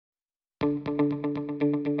We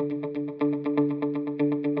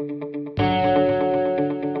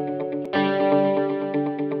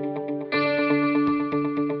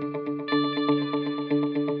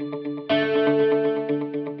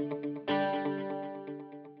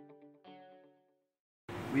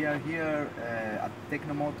are here at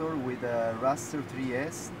Technomotor with a Rasther III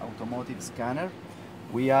S automotive scanner.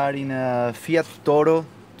 We are in a Fiat Toro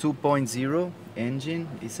 2.0 engine.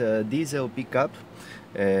 It's a diesel pickup,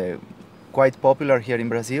 quite popular here in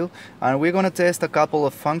Brazil. And we're gonna test a couple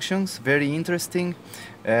of functions, very interesting.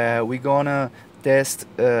 We're gonna test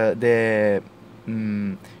the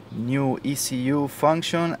new ECU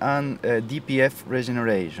function and DPF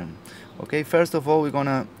regeneration. Okay, first of all, we're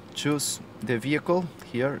gonna choose the vehicle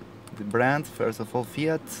here, the brand, first of all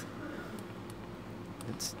Fiat.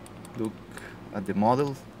 Let's look at the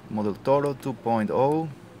model Toro 2.0.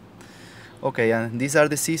 Okay, and these are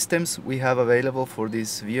the systems we have available for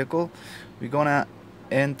this vehicle. We're gonna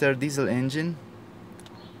enter diesel engine.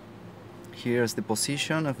 Here's the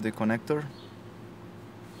position of the connector.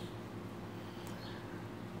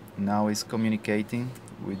 Now it's communicating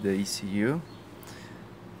with the ECU.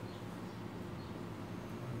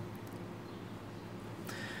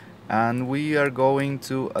 And we are going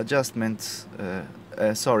to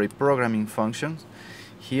programming functions.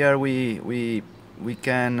 Here we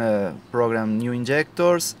can program new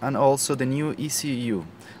injectors and also the new ECU.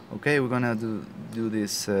 Okay, we're gonna do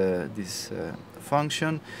this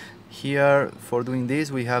function. Here, for doing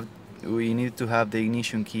this, we need to have the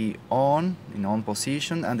ignition key on, in on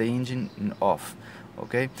position, and the engine in off.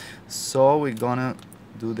 Okay, so we're gonna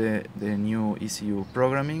do the new ECU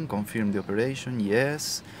programming. Confirm the operation,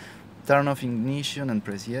 yes. Turn off ignition and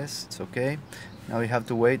press yes, it's okay. Now we have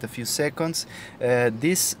to wait a few seconds.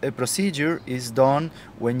 This procedure is done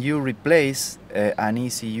when you replace an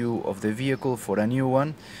ECU of the vehicle for a new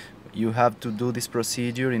one. You have to do this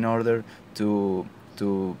procedure in order to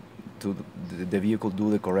the vehicle do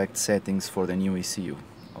the correct settings for the new ECU.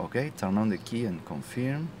 Okay, turn on the key and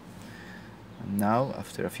confirm. And now,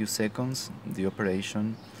 after a few seconds, the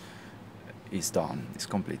operation is done, it's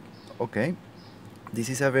complete. Okay. This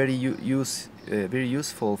is a very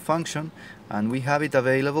useful function, and we have it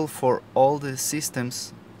available for all the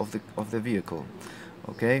systems of the vehicle.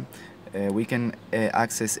 Okay, we can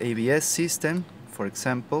access ABS system, for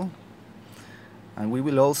example, and we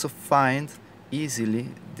will also find easily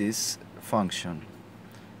this function.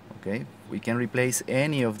 Okay, we can replace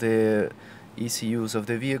any of the ECUs of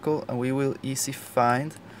the vehicle, and we will easily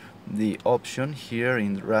find the option here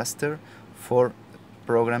in Rasther for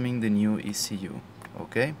programming the new ECU.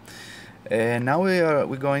 Okay, now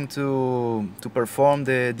we're going to perform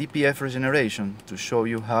the DPF regeneration to show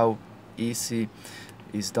you how easy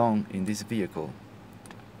is done in this vehicle.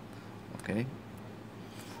 Okay,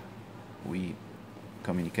 we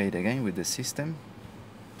communicate again with the system.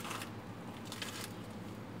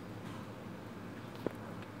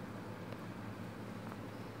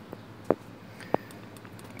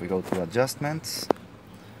 We go to adjustments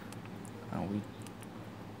and we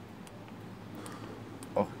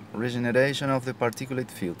regeneration of the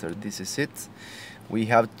particulate filter. This is it. We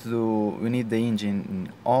need the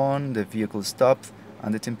engine on, the vehicle stopped,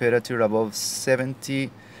 and the temperature above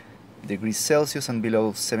 70 degrees Celsius and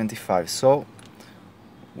below 75. So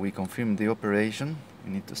we confirm the operation.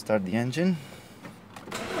 We need to start the engine.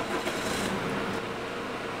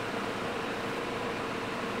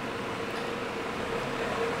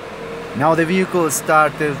 Now the vehicle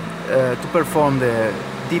started to perform the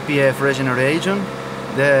DPF regeneration.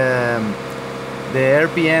 The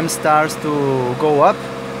RPM starts to go up.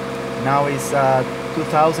 Now it's at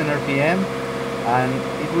 2000 RPM, and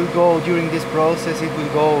it will go, during this process, it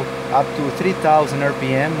will go up to 3000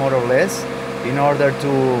 RPM more or less, in order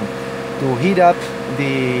to heat up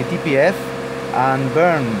the DPF and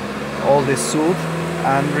burn all the soot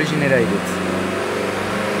and regenerate it.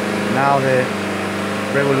 Now the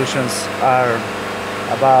revolutions are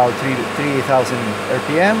about 3000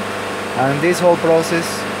 RPM. And this whole process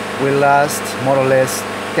will last more or less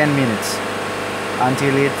 10 minutes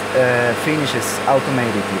until it finishes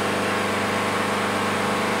automatically.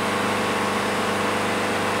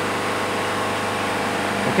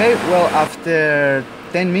 Okay, well, after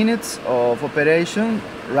 10 minutes of operation,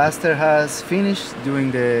 Rasther has finished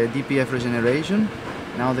doing the DPF regeneration.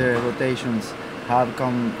 Now the rotations have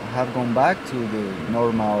gone back to the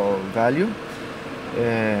normal value.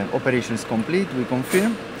 Operation is complete, we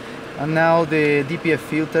confirm. And now the DPF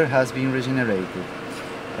filter has been regenerated.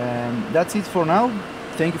 That's it for now.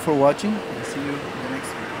 Thank you for watching.